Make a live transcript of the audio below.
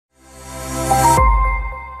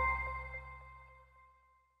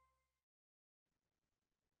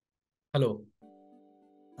Hello,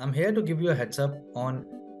 I'm here to give you a heads up on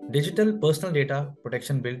Digital Personal Data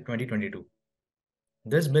Protection Bill 2022.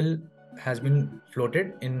 This bill has been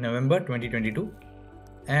floated in November 2022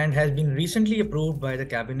 and has been recently approved by the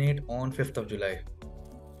Cabinet on 5th of July.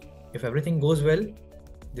 If everything goes well,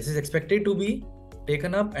 this is expected to be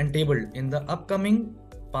taken up and tabled in the upcoming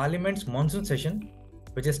Parliament's Monsoon session,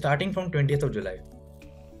 which is starting from 20th of July.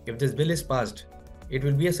 If this bill is passed, it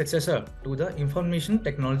will be a successor to the Information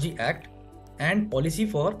Technology Act and Policy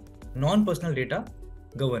for Non-Personal Data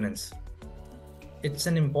Governance. It's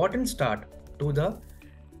an important start to the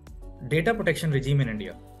data protection regime in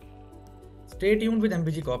India. Stay tuned with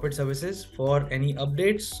MBG Corporate Services for any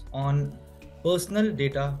updates on Personal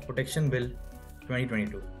Data Protection Bill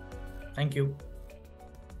 2022. Thank you.